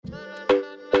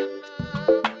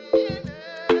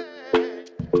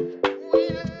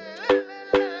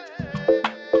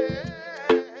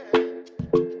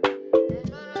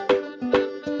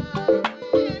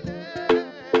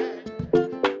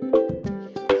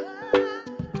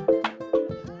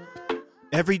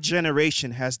Every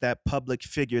generation has that public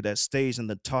figure that stays in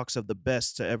the talks of the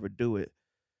best to ever do it.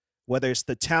 Whether it's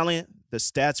the talent, the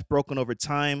stats broken over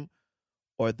time,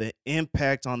 or the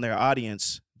impact on their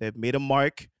audience, they've made a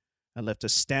mark and left a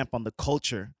stamp on the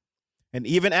culture. And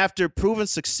even after proven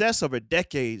success over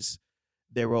decades,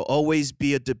 there will always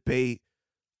be a debate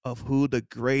of who the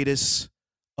greatest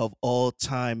of all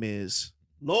time is.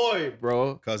 Lloyd,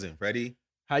 bro, Cousin, Freddie.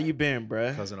 how you been,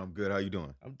 bruh? Cousin, I'm good. How you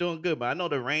doing? I'm doing good, but I know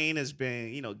the rain has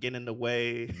been, getting in the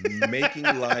way. Making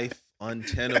life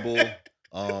untenable.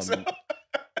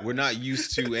 We're not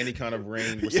used to any kind of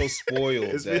rain. We're so spoiled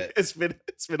It's that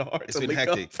been hard. it's to been link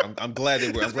hectic. up. I'm glad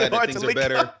that It's been hard things to are link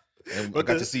better. up. And I But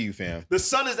got the- to see you, fam. The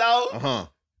sun is out. Uh-huh.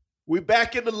 We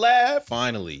back in the lab.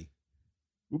 Finally.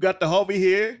 We got the homie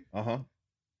here. Uh-huh.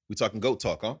 We talking GOAT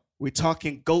talk, huh? We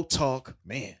talking GOAT talk.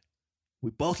 Man.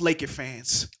 We both Laker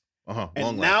fans. Uh-huh. And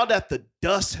Long now life. that the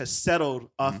dust has settled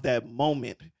off Mhm. that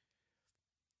moment,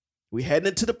 we heading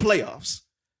into the playoffs.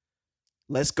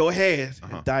 Let's go ahead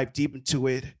Uh-huh. and dive deep into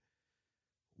it.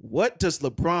 What does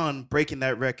LeBron breaking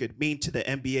that record mean to the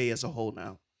NBA as a whole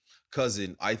now?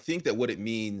 Cousin, I think that what it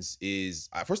means is,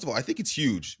 first of all, I think it's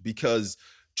huge because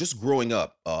just growing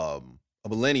up, a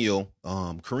millennial,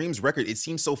 Kareem's record, it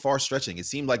seemed so far stretching. It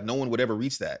seemed like no one would ever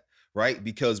reach that, right?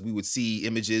 Because we would see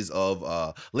images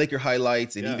of Laker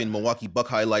highlights and Yeah. even Milwaukee Buck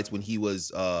highlights when he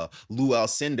was Lou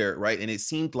Alcindor, right? And it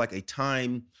seemed like a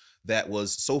time that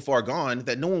was so far gone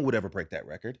that no one would ever break that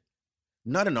record.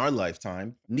 Not in our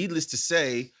lifetime. Needless to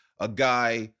say, a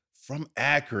guy from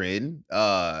Akron,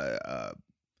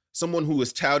 someone who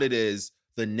was touted as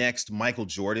the next Michael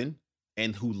Jordan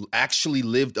and who actually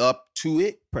lived up to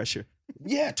it. Pressure.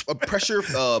 Yeah, pressure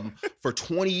for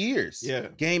 20 years. Yeah.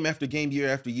 Game after game, year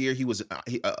after year. He was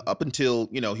up until,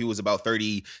 he was about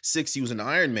 36. He was an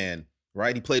Iron Man,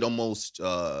 right? He played almost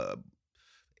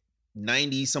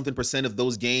 90 something percent of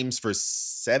those games for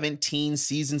 17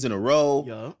 seasons in a row.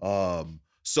 Yeah.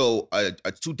 So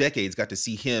 2 decades got to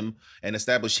see him and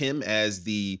establish him as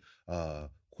the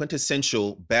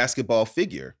quintessential basketball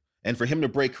figure. And for him to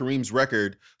break Kareem's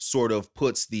record sort of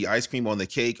puts the ice cream on the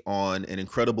cake on an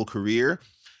incredible career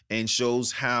and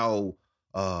shows how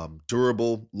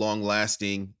durable,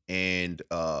 long-lasting, and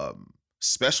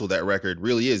special that record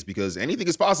really is, because anything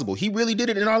is possible. He really did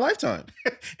it in our lifetime.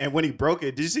 And when he broke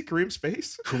it, did you see Kareem's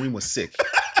face? Kareem was sick.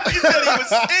 He said he was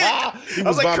sick. He I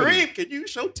was like, vomiting. Kareem, can you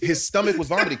show tears? His stomach was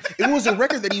vomiting. It was a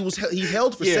record that he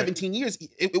held for Yeah. 17 years.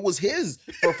 It was his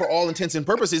for all intents and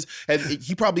purposes. And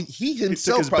he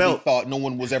himself his probably belt. thought no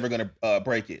one was ever going to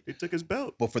break it. He took his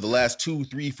belt. But for the last 2,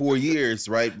 3, 4 years,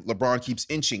 right, LeBron keeps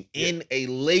inching in a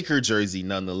Laker jersey,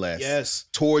 nonetheless, Yes.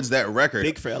 towards that record.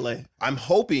 Big for LA. I'm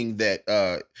hoping that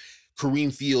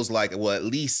Kareem feels like, well, at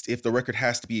least if the record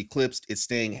has to be eclipsed, it's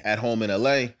staying at home in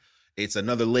LA. It's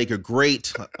another Laker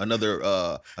great, another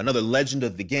legend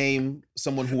of the game,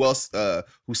 someone who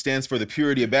stands for the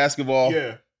purity of basketball.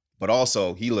 Yeah. But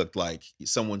also, he looked like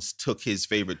someone took his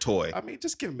favorite toy. I mean,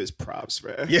 just give him his props,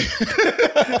 man. Yeah.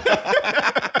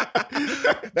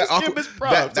 Just give him his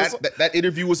props. That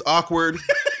interview was awkward.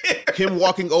 Him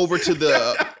walking over to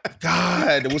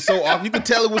it was so awkward. You could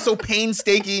tell it was so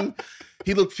painstaking.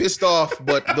 He looked pissed off,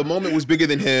 but the moment was bigger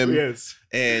than him. Yes.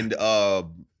 And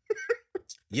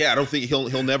yeah, I don't think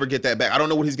he'll never get that back. I don't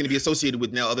know what he's going to be associated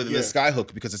with now other than the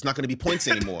skyhook, because it's not going to be points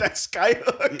anymore. That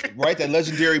skyhook. Right? That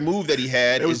legendary move that he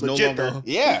had It was is no legit, longer. though.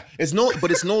 Yeah. It's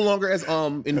no longer as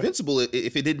invincible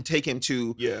if it didn't take him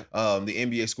to Yeah. the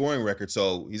NBA scoring record.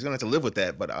 So he's going to have to live with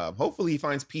that. But hopefully he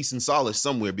finds peace and solace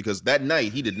somewhere, because that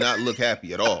night he did not look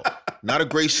happy at all. Not a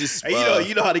gracious. And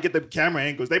you know how to get the camera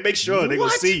angles. They make sure they're gonna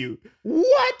What? see you.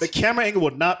 What? The camera angle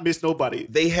will not miss nobody.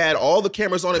 They had all the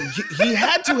cameras on him. He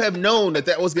had to have known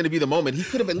that was going to be the moment. He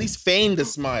could have at least feigned a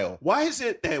smile. Why is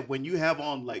it that when you have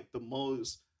on like the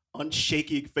most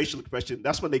unshaky facial expression,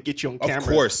 that's when they get you on camera? Of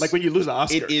course. Like when you lose an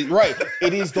Oscar. It is right.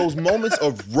 It is those moments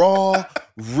of raw,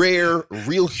 rare,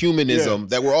 real humanism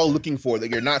that we're all looking for.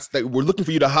 That we're looking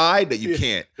for you to hide that you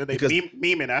can't. That they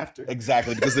memeing after.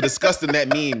 Exactly, because the disgust in that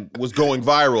meme was going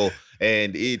viral,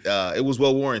 and it was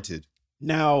well warranted.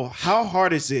 Now, how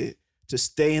hard is it to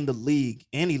stay in the league,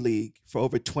 any league, for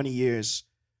over 20 years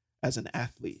as an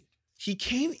athlete? He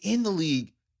came in the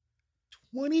league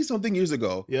 20-something years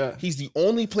ago. Yeah. He's the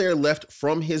only player left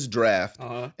from his draft,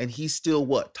 Uh-huh. and he's still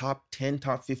top 10,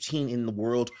 top 15 in the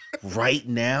world right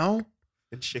now.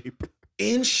 In shape.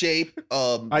 In shape.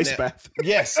 Ice bath.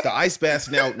 Yes, the ice bath.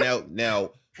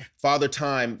 Now, Father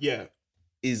Time Yeah,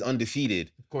 is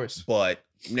undefeated, of course. but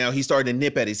now he's starting to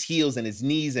nip at his heels and his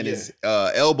knees and his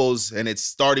elbows, and it's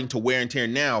starting to wear and tear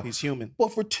now. He's human.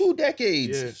 But for 2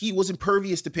 decades, Yeah. he was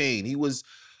impervious to pain. He was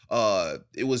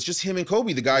it was just him and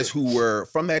Kobe, the guys who were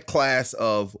from that class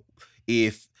of,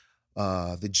 if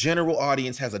the general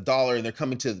audience has $1 and they're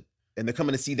coming to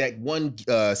see that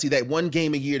one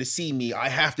game a year to see me, I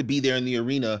have to be there in the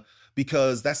arena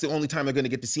because that's the only time they're going to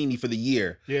get to see me for the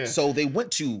year. Yeah. So they went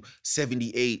to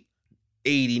 78,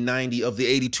 80, 90 of the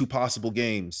 82 possible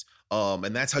games.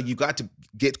 And that's how you got to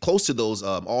get close to those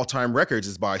all-time records,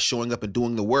 is by showing up and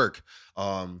doing the work.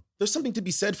 There's something to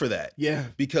be said for that. Yeah.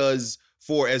 Because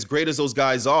for as great as those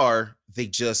guys are, they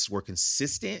just were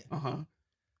consistent.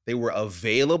 They were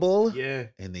available. Yeah.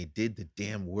 And they did the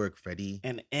damn work, Freddie.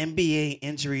 And NBA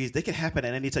injuries, they can happen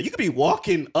at any time. You could be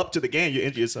walking up to the game, you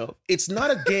injure yourself. It's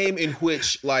not a game in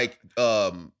which like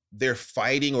they're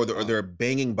fighting or they're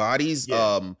banging bodies.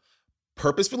 Yeah.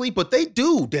 Purposefully, but they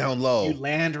do down low. You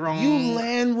land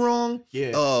wrong.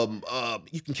 Yeah.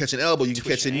 You can catch an elbow, you can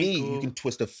catch a knee, ankle. you can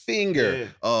twist a finger.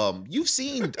 Yeah. You've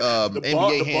seen The NBA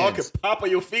ball hands. can pop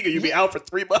on your finger. You be out for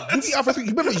 3 months. You be out for 3.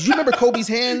 You remember Kobe's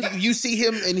hand? You see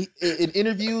him in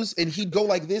interviews, and he'd go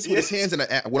like this with his hands. And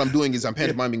what I'm doing is I'm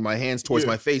pantomiming my hands towards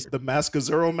my face. The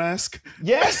Mascazero mask.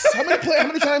 Yes. How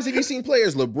many times have you seen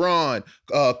players, LeBron,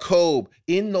 Kobe,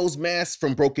 in those masks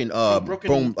from broken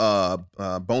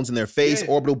bones in their face,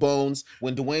 orbital bones?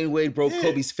 When Dwayne Wade broke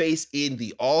Kobe's face in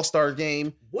the All-Star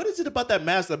game. What is it about that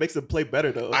mask that makes him play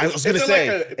better, though? I was going to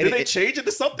say. Did they change it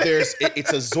to something?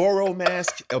 It's a Zorro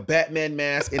mask, a Batman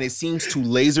mask, and it seems to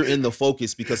laser in the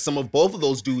focus because both of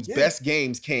those dudes' best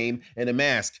games came in a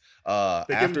mask. They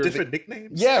give him different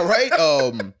nicknames? Yeah,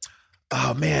 right?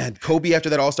 Oh man, Kobe after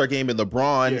that All-Star game and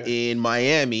LeBron in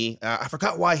Miami. I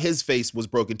forgot why his face was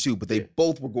broken too, but they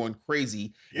both were going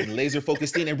crazy and laser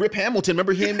focused in. And Rip Hamilton,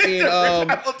 remember him in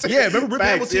remember Rip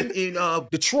Hamilton in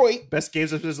Detroit? Best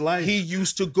games of his life. He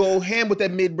used to go ham with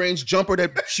that mid-range jumper,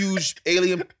 that huge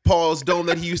alien paws dome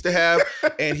that he used to have,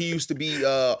 and he used to be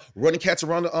running cats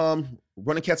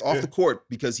off the court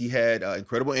because he had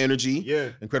incredible energy,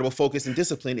 incredible focus and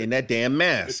discipline in that damn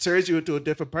mask. It turns you into a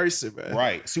different person, man.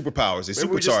 Right, superpowers. They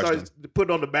Maybe supercharged we them. just start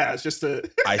putting on the mask just to.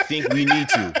 I think we need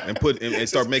to and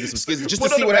start making some skits just to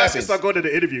Put on see the what mask happens. and start going to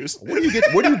the interviews. Where do you get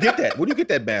that? Where do you get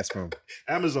that mask from?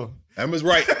 Amazon. Amazon,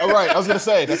 right? All right. I was gonna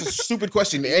say that's a stupid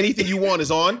question. Anything you want is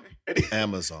on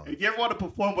Amazon. If you ever want to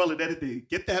perform well in anything,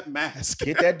 get that mask.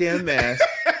 Get that damn mask.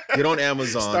 Get on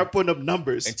Amazon. Start putting up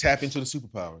numbers and tap into the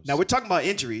superpowers. Now we're talking about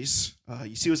injuries.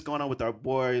 You see what's going on with our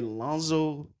boy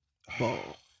Lonzo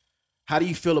Ball. How do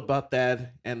you feel about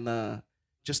that and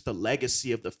just the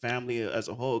legacy of the family as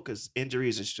a whole? Because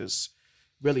injuries is just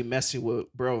really messing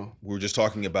with bro. We were just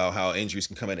talking about how injuries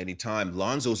can come at any time.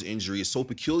 Lonzo's injury is so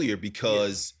peculiar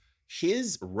because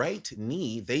his right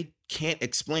knee, they can't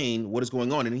explain what is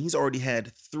going on. And he's already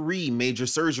had 3 major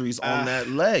surgeries on that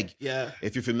leg. Yeah.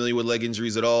 If you're familiar with leg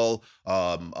injuries at all,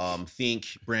 think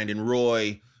Brandon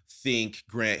Roy, think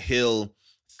Grant Hill.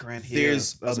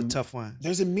 That was a tough one.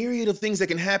 There's a myriad of things that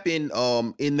can happen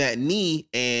in that knee,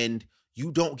 and you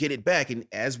don't get it back. And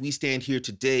as we stand here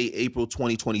today, April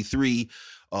 2023,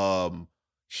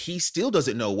 he still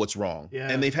doesn't know what's wrong. Yeah.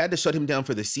 And they've had to shut him down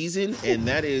for the season. And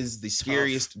that is the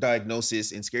scariest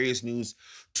diagnosis and scariest news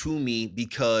to me,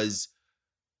 because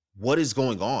what is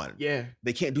going on? Yeah.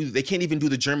 They can't even do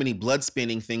the Germany blood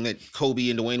spinning thing that Kobe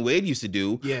and Dwayne Wade used to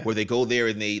do, where they go there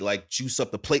and they like juice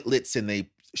up the platelets and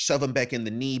they shove them back in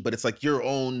the knee, but it's like your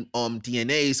own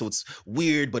DNA, so it's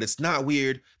weird, but it's not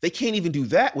weird. They can't even do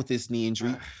that with this knee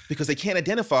injury because they can't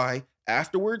identify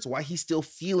afterwards why he's still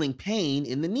feeling pain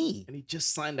in the knee. And he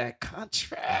just signed that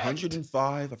contract.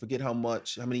 105, I forget how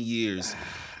many years,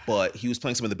 but he was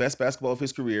playing some of the best basketball of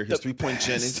his career. His three-point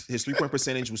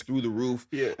percentage was through the roof.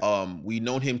 We've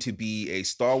known him to be a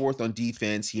stalwart on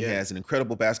defense. He has an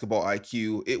incredible basketball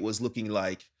IQ. It was looking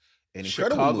like an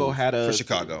incredible move for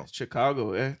Chicago.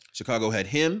 Chicago had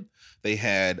him. They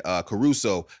had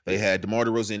Caruso. They had DeMar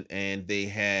DeRozan, and they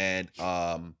had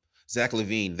Zach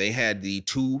LaVine. They had the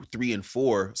 2, 3, and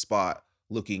 4 spot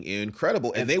looking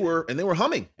incredible, and they were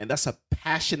humming. And that's a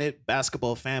passionate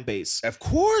basketball fan base. Of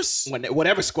course,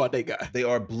 whatever squad they got, they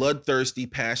are bloodthirsty,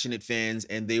 passionate fans,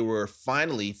 and they were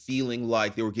finally feeling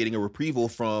like they were getting a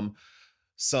reprieve from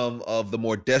some of the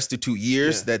more destitute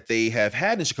years that they have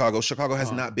had in Chicago. Chicago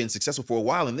has not been successful for a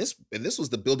while, and this was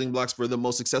the building blocks for the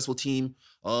most successful team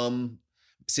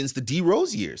since the D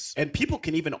Rose years. And people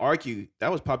can even argue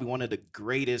that was probably one of the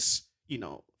greatest,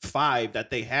 5 that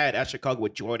they had at Chicago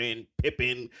with Jordan,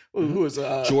 Pippen, who was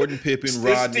Jordan, Pippen,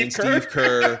 Rodman, Steve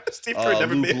Kerr, Steve Kerr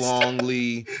never Luke missed.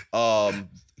 Longley.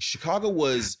 Chicago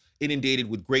was inundated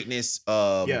with greatness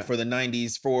for the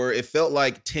 90s for it felt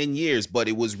like 10 years, but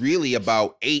it was really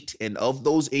about 8, and of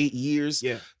those 8 years,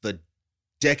 the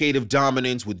decade of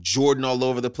dominance with Jordan all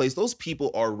over the place. Those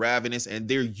people are ravenous and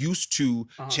they're used to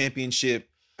championship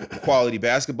quality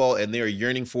basketball and they're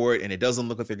yearning for it. And it doesn't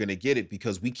look like they're going to get it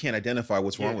because we can't identify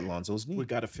what's wrong with Lonzo's knee. We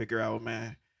got to figure out,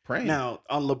 man. Praying. Now,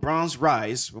 on LeBron's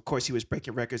rise, of course, he was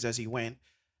breaking records as he went.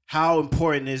 How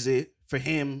important is it for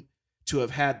him to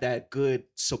have had that good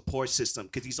support system?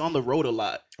 Because he's on the road a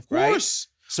lot. Of course.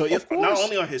 Right? So if not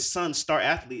only are his sons star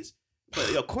athletes,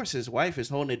 but of course his wife is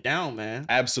holding it down, man.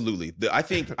 Absolutely. I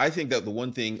think that the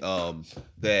one thing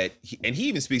that he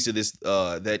even speaks to this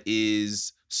that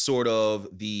is sort of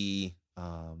the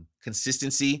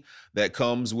consistency that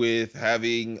comes with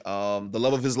having the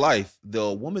love of his life.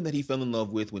 The woman that he fell in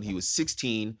love with when he was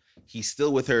 16, he's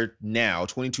still with her now,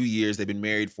 22 years. They've been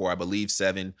married for, I believe,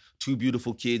 7, 2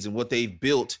 beautiful kids. And what they've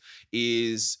built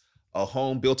is a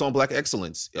home built on Black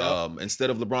excellence. Yep. Instead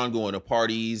of LeBron going to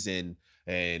parties and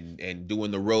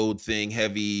doing the road thing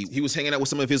heavy, he was hanging out with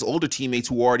some of his older teammates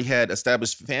who already had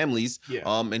established families.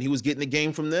 And he was getting the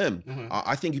game from them.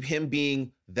 I think him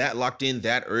being that locked in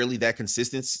that early, that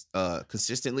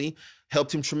consistently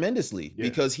helped him tremendously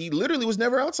because he literally was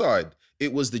never outside.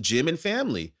 It was the gym and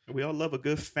family. We all love a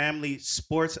good family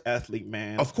sports athlete,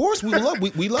 man. Of course, we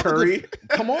love Curry.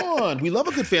 Come on, we love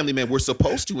a good family man. We're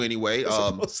supposed to anyway. He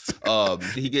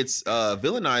gets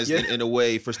villainized in a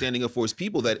way for standing up for his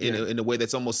people that in a way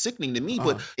that's almost sickening to me.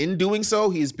 But in doing so,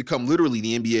 he's become literally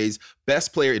the NBA's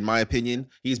best player, in my opinion.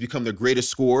 He's become their greatest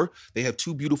scorer. They have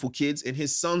 2 beautiful kids, and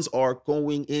his sons are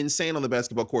going insane on the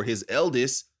basketball court. His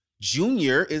eldest,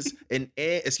 Junior, is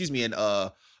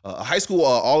a high school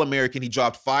All-American. He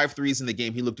dropped 5 threes in the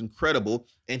game. He looked incredible.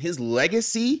 And his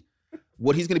legacy,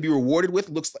 what he's going to be rewarded with,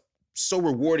 looks like so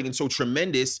rewarding and so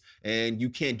tremendous. And you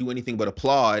can't do anything but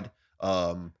applaud.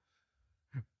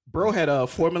 Bro had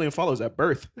 4 million followers at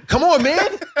birth. Come on, man.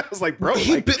 I was like, bro,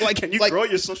 can you grow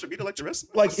your social media like the rest of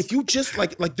us? Like, if you just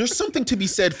like there's something to be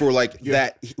said for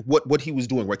that what he was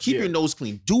doing, right? Keep your nose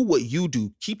clean. Do what you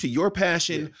do. Keep to your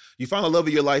passion. You find the love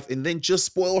of your life, and then just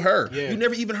spoil her. You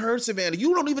never even heard Savannah.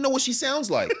 You don't even know what she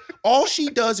sounds like. All she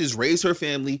does is raise her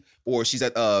family, or she's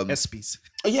at ESPYs.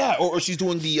 Or she's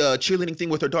doing the cheerleading thing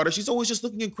with her daughter. She's always just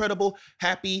looking incredible,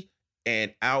 happy,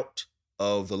 and out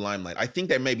of the limelight. I think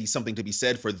there may be something to be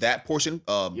said for that portion.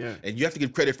 And you have to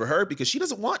give credit for her because she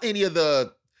doesn't want any of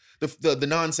the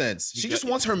nonsense. She just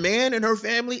wants her man and her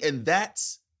family, and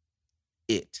that's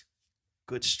it.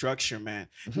 Good structure, man.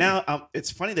 Now, it's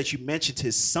funny that you mentioned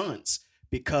his sons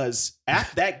because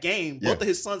at that game, both of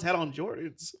his sons had on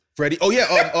Jordans. Freddie.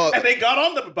 And they got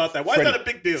on them about that. Why is that a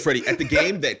big deal? Freddie, at the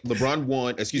game that LeBron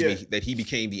won, that he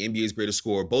became the NBA's greatest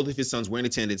scorer, both of his sons were in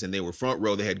attendance and they were front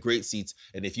row. They had great seats.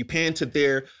 And if you pan to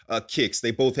their kicks,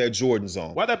 they both had Jordans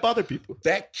on. Why that bother people?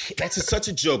 That's such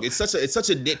a joke. It's such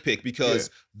a nitpick because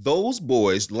those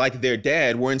boys, like their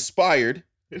dad, were inspired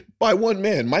by one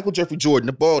man, Michael Jeffrey Jordan,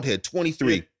 the bald head,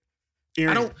 23.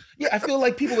 I feel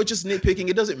like people are just nitpicking.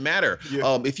 It doesn't matter.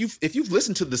 If you've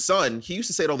listened to The Sun, he used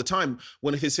to say it all the time.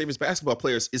 One of his favorite basketball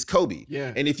players is Kobe.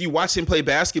 And if you watch him play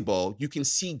basketball, you can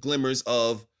see glimmers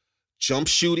of jump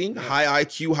shooting, high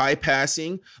IQ, high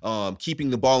passing, keeping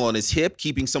the ball on his hip,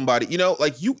 keeping somebody,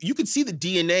 like you can see the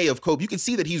DNA of Kobe. You can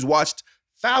see that he's watched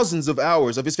thousands of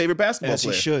hours of his favorite basketball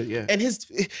player. He should,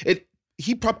 And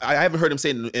I haven't heard him say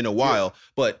it in a while,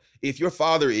 but if your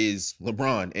father is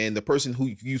LeBron and the person who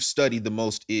you've studied the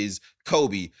most is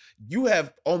Kobe, you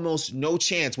have almost no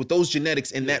chance with those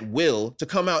genetics and that will to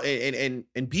come out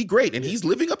and be great. And he's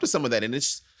living up to some of that. And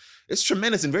it's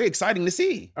tremendous and very exciting to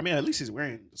see. I mean, at least he's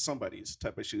wearing somebody's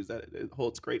type of shoes that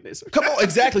holds greatness. Come on,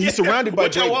 exactly. He's surrounded by.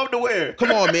 Which I want him to wear.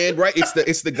 Come on, man. Right?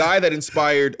 It's the guy that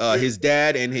inspired his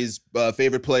dad and his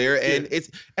favorite player, and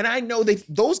and I know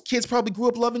those kids probably grew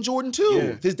up loving Jordan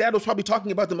too. His dad was probably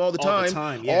talking about them all the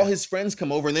time. All his friends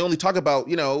come over and they only talk about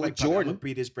like, Jordan. I'm gonna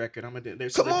beat his record.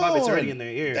 There's something probably already in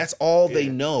their ear. That's all they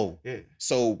know.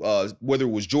 So whether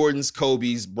it was Jordan's,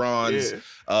 Kobe's, Bron's,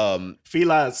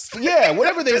 Fila's,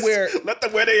 whatever they wear. Let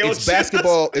them wear their own It's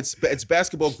basketball. It's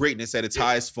basketball greatness at its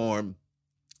highest form.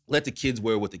 Let the kids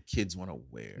wear what the kids want to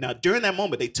wear. Now, during that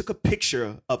moment, they took a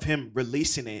picture of him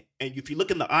releasing it, and if you look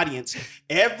in the audience,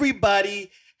 everybody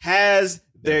has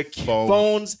their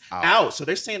phones out. So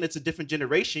they're saying it's a different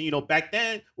generation. Back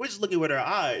then we're just looking with our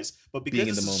eyes, but because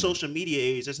it's a social media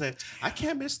age, they're saying, I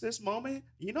can't miss this moment.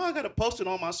 I got to post it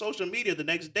on my social media the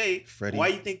next day. Freddie, why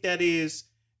you think that is?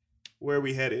 Where are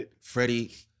we headed?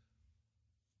 Freddie,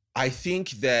 I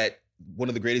think that one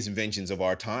of the greatest inventions of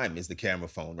our time is the camera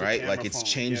phone, right? It's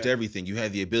changed everything. You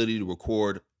have the ability to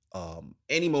record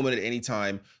any moment at any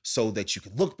time so that you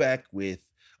can look back with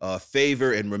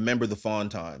favor and remember the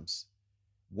fond times.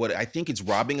 what I think it's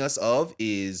robbing us of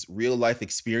is real life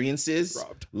experiences,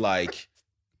 Robbed. like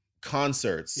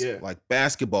concerts, Yeah. like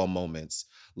basketball moments,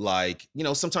 like, you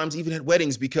know, sometimes even at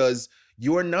weddings, because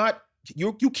you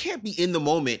can't be in the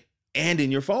moment and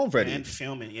in your phone, Freddie. And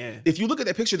filming, yeah. If you look at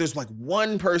that picture, there's like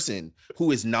one person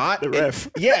who is not The ref.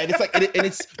 yeah, and it's like, and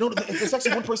it's no, there's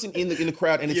actually one person in the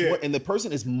crowd, and it's Yeah. and the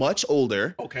person is much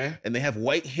older, Okay. and they have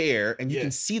white hair, and you Yeah.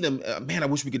 can see them. Man, I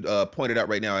wish we could point it out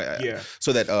right now, Yeah.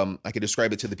 so that I could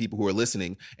describe it to the people who are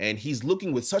listening. And he's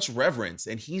looking with such reverence,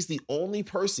 and he's the only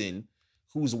person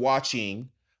who's watching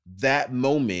that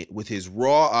moment with his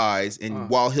raw eyes.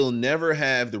 And while he'll never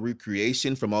have the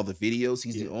recreation from all the videos,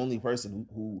 he's the only person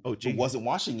who wasn't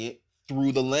watching it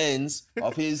through the lens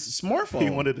of his smartphone.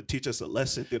 He wanted to teach us a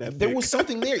lesson through that. There was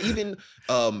something there. Even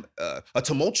a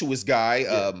tumultuous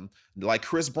guy like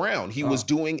Chris Brown. He was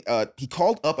doing. He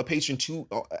called up a patron to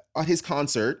at his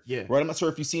concert. Yeah. Right. I'm not sure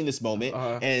if you've seen this moment,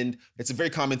 and it's a very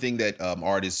common thing that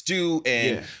artists do.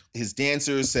 And his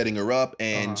dancers setting her up,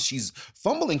 and she's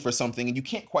fumbling for something, and you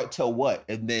can't quite tell what.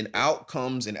 And then out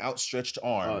comes an outstretched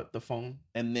arm. The phone.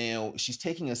 And now she's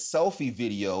taking a selfie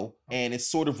video, and it's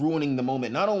sort of ruining the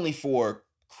moment, not only for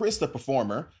Chris, the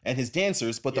performer, and his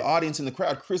dancers, but the audience in the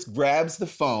crowd. Chris grabs the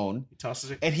phone, He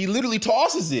tosses it. and he literally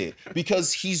tosses it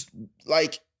because he's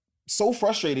like so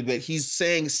frustrated that he's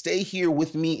saying, "Stay here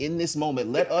with me in this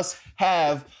moment. Let us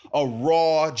have a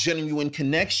raw, genuine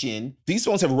connection." These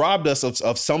phones have robbed us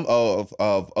of some of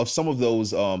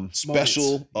those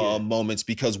special moments,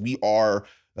 because we are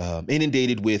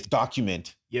inundated with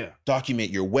document your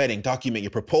wedding, document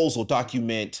your proposal,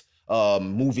 document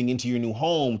moving into your new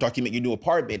home, document your new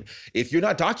apartment. If you're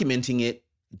not documenting it,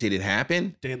 did it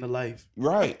happen? Day in the life.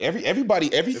 Right.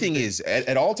 Everything is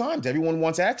at all times. Everyone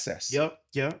wants access. Yep.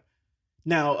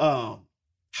 Now,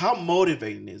 how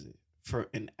motivating is it for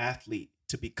an athlete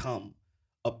to become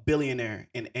a billionaire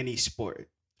in any sport?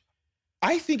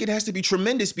 I think it has to be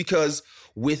tremendous, because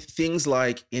with things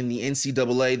like in the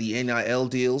NCAA, the NIL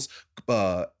deals,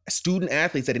 student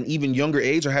athletes at an even younger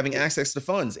age are having access to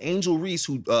funds. Angel Reese,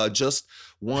 who just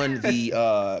won the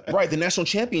the national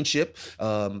championship,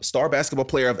 star basketball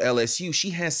player of LSU, she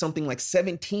has something like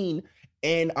 17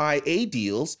 NIA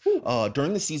deals.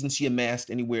 During the season, she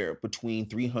amassed anywhere between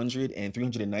 $300,000 and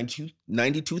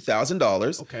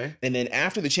 $392,000. Okay. And then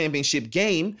after the championship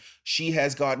game, she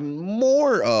has gotten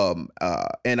more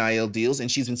NIL deals,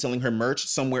 and she's been selling her merch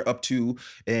somewhere up to,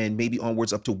 and maybe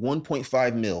onwards, up to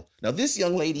 1.5 mil. Now, this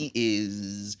young lady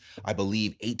is, I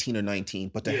believe, 18 or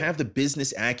 19, but to have the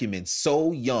business acumen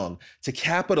so young to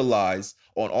capitalize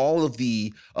on all of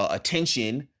the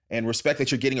attention and respect that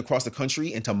you're getting across the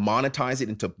country, and to monetize it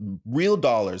into real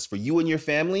dollars for you and your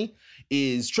family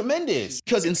is tremendous.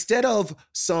 Because instead of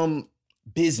some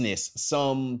business,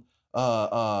 some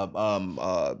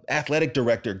athletic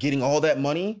director getting all that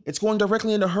money, it's going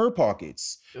directly into her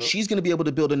pockets. Yep. She's going to be able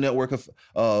to build a network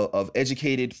of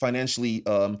educated, financially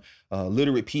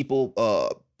literate people,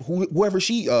 whoever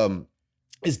she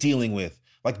is dealing with.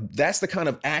 Like, that's the kind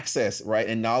of access, right,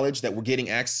 and knowledge that we're getting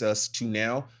access to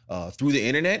now through the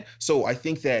internet. So I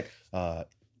think that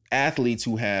athletes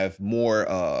who have more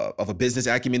of a business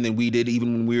acumen than we did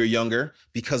even when we were younger,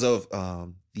 because of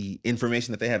the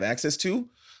information that they have access to,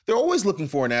 they're always looking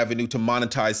for an avenue to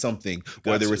monetize something,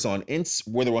 whether it's on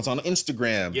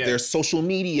Instagram, their social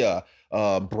media,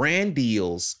 brand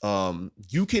deals.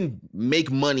 You can make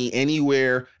money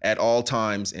anywhere at all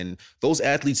times, and those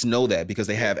athletes know that because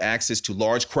they have access to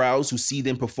large crowds who see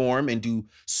them perform and do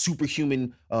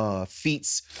superhuman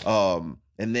feats.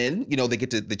 And then, you know, they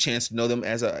get the chance to know them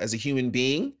as a human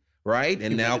being. Right.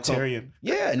 And now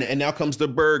and now comes the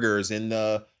burgers and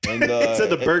the it said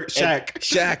the burger Shack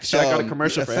got a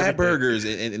commercial for fat burgers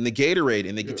and the Gatorade,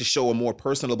 and they get to show a more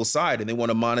personable side, and they want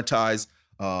to monetize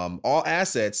all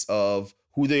assets of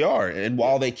who they are, and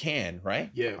while they can,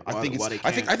 right? Yeah. I think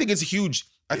it's huge.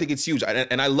 I think it's huge.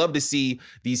 And I love to see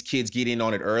these kids get in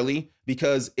on it early,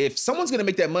 because if someone's going to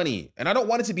make that money, and I don't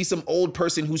want it to be some old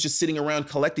person who's just sitting around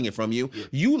collecting it from you,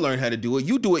 you learn how to do it.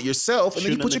 You do it yourself, and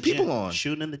then you put your people on.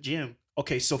 Shooting in the gym.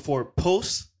 Okay, so for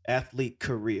post-athlete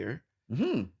career,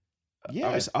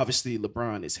 obviously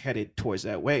LeBron is headed towards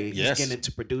that way. He's getting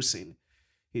into producing.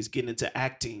 He's getting into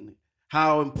acting.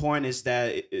 How important is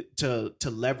that to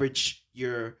leverage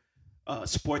your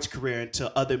sports career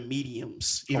into other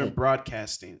mediums, even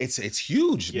broadcasting? It's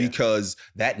huge, because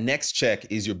that next check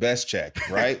is your best check,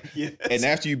 right? Yes. And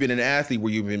after you've been an athlete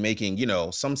where you've been making, you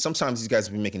know, sometimes these guys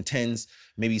have been making tens,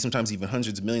 maybe sometimes even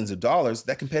hundreds of millions of dollars,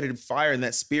 that competitive fire and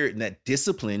that spirit and that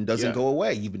discipline doesn't go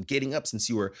away. You've been getting up since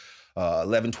you were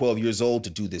 11, 12 years old to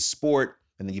do this sport,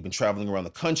 and then you've been traveling around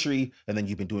the country, and then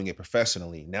you've been doing it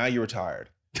professionally. Now you're retired.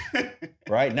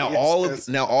 Right? Now Yes,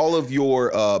 all of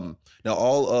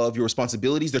your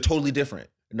responsibilities, they're totally different.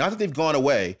 Not that they've gone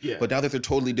away, Yeah. but now that they're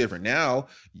totally different. Now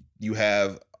you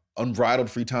have unbridled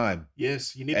free time.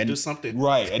 Yes, you need to do something.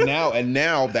 Right. And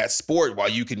now that sport, while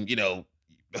you can,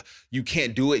 you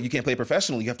can't do it, you can't play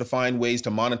professionally, you have to find ways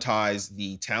to monetize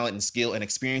the talent and skill and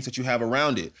experience that you have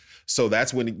around it. So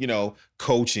that's when,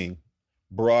 coaching,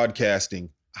 broadcasting,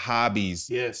 hobbies,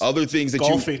 Yes. other things that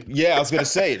Golfing. I was going to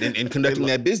say it, and conducting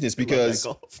that business, They love because that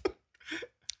golf.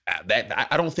 that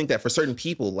I don't think that for certain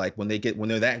people, like when they're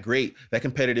that great, that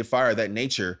competitive fire, that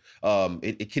nature,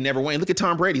 it can never wane. Look at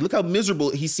Tom Brady. Look how miserable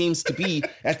he seems to be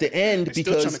at the end. He's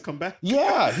because still trying to come back.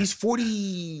 Yeah, he's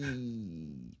 40.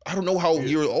 I don't know how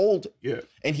years old. Yeah.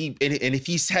 And if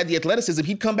he's had the athleticism,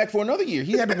 he'd come back for another year.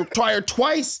 He had to retire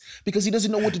twice because he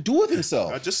doesn't know what to do with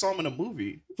himself. I just saw him in a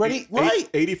movie. Freddie, right?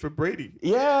 80 for Brady.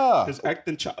 Yeah. His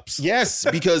acting chops. Yes,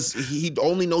 because he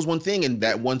only knows one thing, and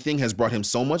that one thing has brought him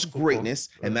so much greatness,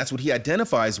 and that's what he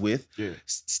identifies with. Yeah.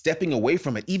 Stepping away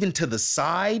from it, even to the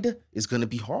side, is going to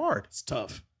be hard. It's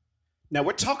tough. Now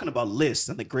we're talking about lists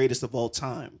and the greatest of all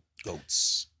time.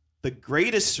 Goats. The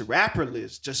greatest rapper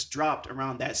list just dropped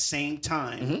around that same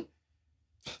time. Mm-hmm.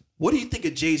 What do you think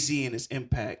of Jay-Z and his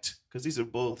impact? Because these are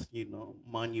both,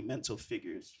 monumental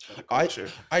figures for the culture.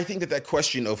 I think that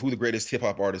question of who the greatest hip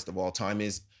hop artist of all time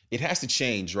is, it has to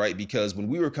change, right? Because when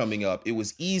we were coming up, it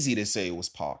was easy to say it was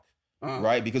Pac.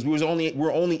 Right? Because we're only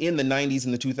in the 90s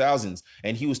and the 2000s,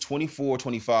 and he was 24,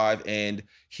 25, and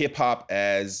hip hop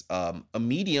as a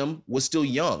medium was still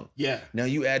young. Yeah. Now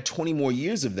you add 20 more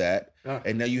years of that,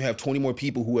 and now you have 20 more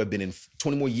people who have been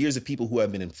 20 more years of people who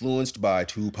have been influenced by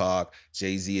Tupac,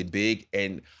 Jay-Z, and Big.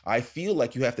 And I feel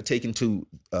like you have to take into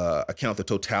account the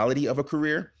totality of a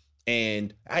career.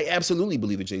 And I absolutely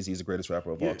believe that Jay-Z is the greatest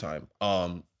rapper of all time.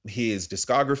 His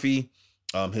discography,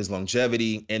 his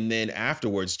longevity, and then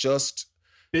afterwards, just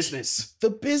business. The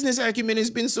business acumen has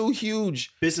been so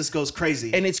huge. Business goes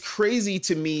crazy. And it's crazy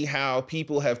to me how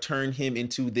people have turned him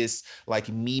into this like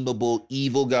memeable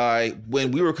evil guy.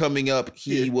 When we were coming up,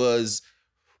 he was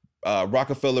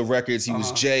Rockefeller Records, he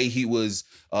was Jay, he was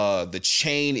The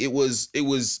Chain. It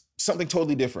was something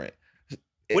totally different.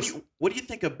 What do you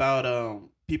think about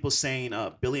people saying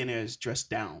billionaires dress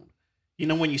down?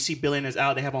 When you see billionaires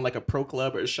out, they have on like a Pro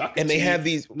Club or a Shaka and they tee, have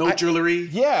these jewelry.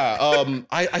 Yeah,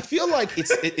 I feel like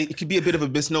it could be a bit of a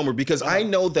misnomer, because I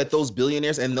know that those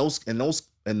billionaires and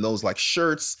those like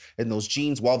shirts and those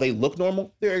jeans, while they look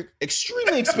normal, they're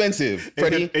extremely expensive.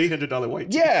 Freddie, $800 white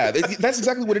tee. Yeah, that's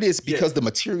exactly what it is, because the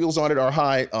materials on it are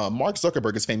high. Mark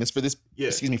Zuckerberg is famous for this.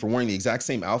 Excuse me, for wearing the exact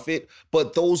same outfit,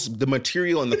 but the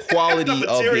material and the quality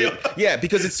of it. Yeah,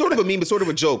 because it's sort of a meme, but sort of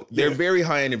a joke. They're very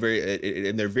high end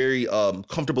and they're very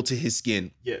comfortable to his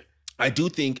skin. Yeah, I do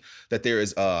think that there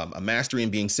is a mastery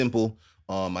in being simple.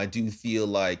 I do feel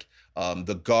like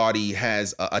the gaudy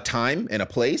has a time and a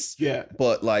place. Yeah.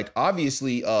 But like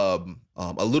obviously a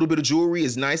little bit of jewelry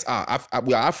is nice.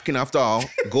 We're African after all.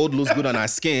 Gold looks good on our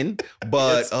skin.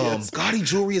 But gaudy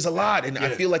jewelry is a lot. And I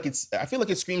feel like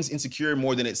it screams insecure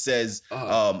more than it says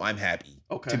I'm happy.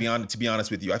 Okay. To be honest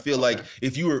with you. I feel like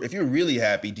if you're really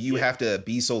happy, do you have to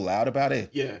be so loud about it?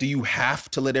 Yeah. Do you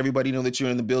have to let everybody know that you're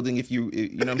in the building if you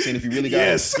know what I'm saying? If you really got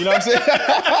Yes. You know what I'm saying?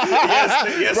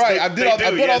 yes, Right. I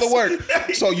put all the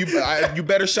work. So you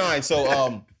better shine.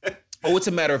 So it's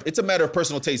a matter of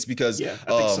personal taste, because I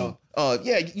think so.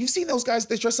 You see those guys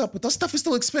that dress up, but that stuff is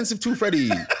still expensive too, Freddie.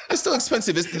 It's still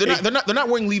expensive. They're not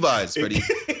wearing Levi's, Freddie.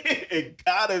 It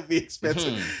gotta be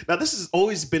expensive. Now this has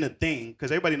always been a thing, because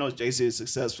everybody knows Jay-Z is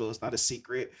successful. It's not a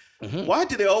secret. Why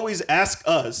do they always ask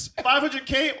us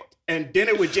 $500K and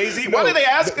dinner with Jay-Z? Why do they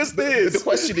ask us this? The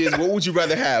question is, what would you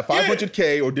rather have,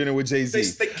 $500K or dinner with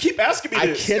Jay-Z? They keep asking me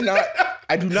this.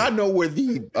 I do not know where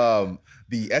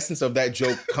the essence of that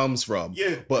joke comes from.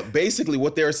 Yeah. But basically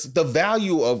the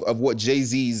value of what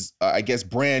Jay-Z's, I guess,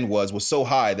 brand was so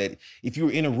high that if you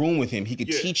were in a room with him, he could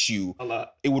teach you a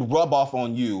lot. It would rub off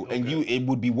on you, and it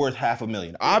would be worth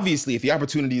 $500,000. Obviously, if the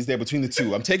opportunity is there between the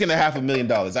two, I'm taking the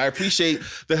 $500,000. I appreciate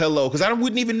the hello, because I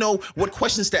wouldn't even know what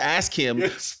questions to ask him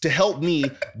to help me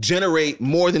generate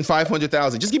more than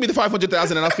 $500,000. Just give me the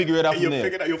 $500,000 and I'll figure it out from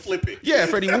there. You'll flip it. Yeah,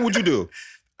 Freddie, what would you do?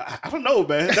 I don't know,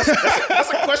 man. That's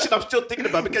a question I'm still thinking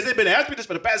about, because they've been asking me this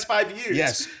for the past 5 years.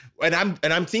 Yes, and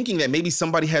I'm thinking that maybe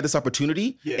somebody had this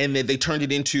opportunity and then they turned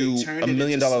it into $1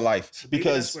 million life, so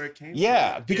because that's where it came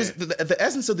from. Because the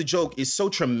essence of the joke is so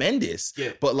tremendous.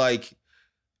 Yeah. But like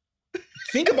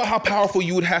Think about how powerful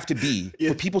you would have to be Yeah.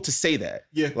 for people to say that.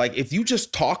 Yeah. Like if you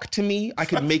just talk to me, I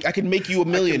could make you a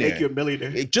millionaire. Make you a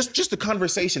millionaire. Just the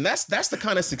conversation. That's the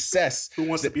kind of success. Who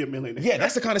wants to be a millionaire? Yeah,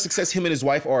 that's the kind of success him and his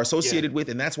wife are associated with,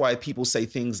 and that's why people say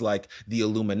things like the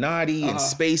Illuminati and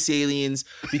space aliens,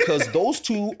 because those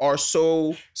two are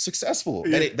so successful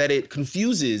that it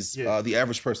confuses the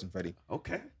average person, Freddie.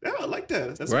 Okay. Yeah, I like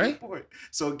that. That's Right? a good point.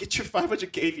 So get your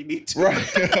 500K if you need to.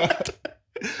 Right.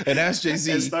 And ask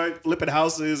Jay-Z. And start flipping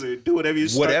houses or do whatever you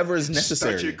start. Whatever is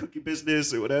necessary. Start your cookie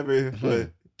business or whatever.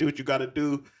 But do what you got to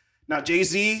do. Now,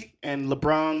 Jay-Z and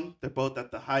LeBron, they're both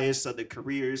at the highest of their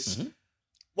careers.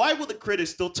 Why will the critics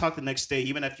still talk the next day,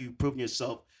 even after you've proven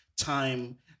yourself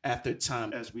time after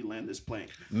time as we land this plane?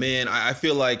 Man, I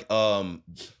feel like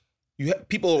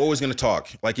people are always going to talk.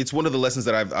 Like it's one of the lessons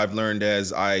that I've learned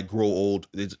as I grow old.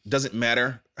 It doesn't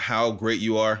matter how great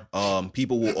you are.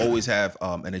 People will always have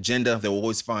an agenda. They will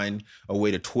always find a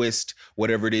way to twist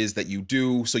whatever it is that you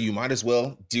do. So you might as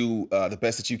well do the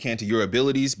best that you can to your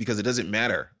abilities, because it doesn't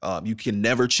matter. You can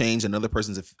never change another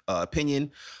person's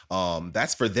opinion.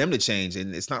 That's for them to change,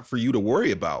 and it's not for you to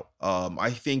worry about. I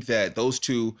think that those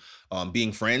two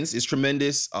being friends is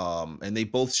tremendous. And they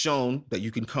both shown that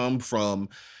you can come from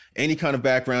any kind of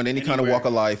background, any kind of walk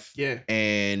of life. Yeah.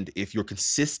 And if you're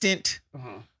consistent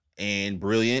and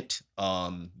brilliant,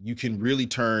 you can really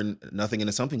turn nothing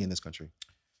into something in this country.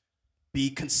 Be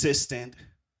consistent.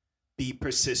 Be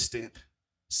persistent.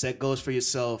 Set goals for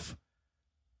yourself.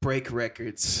 Break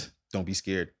records. Don't be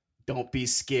scared. Don't be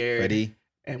scared. Ready?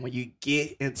 And when you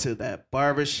get into that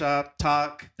barbershop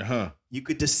talk, you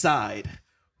could decide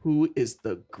who is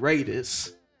the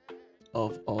greatest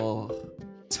of all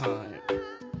time.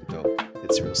 Dope.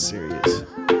 It's real serious.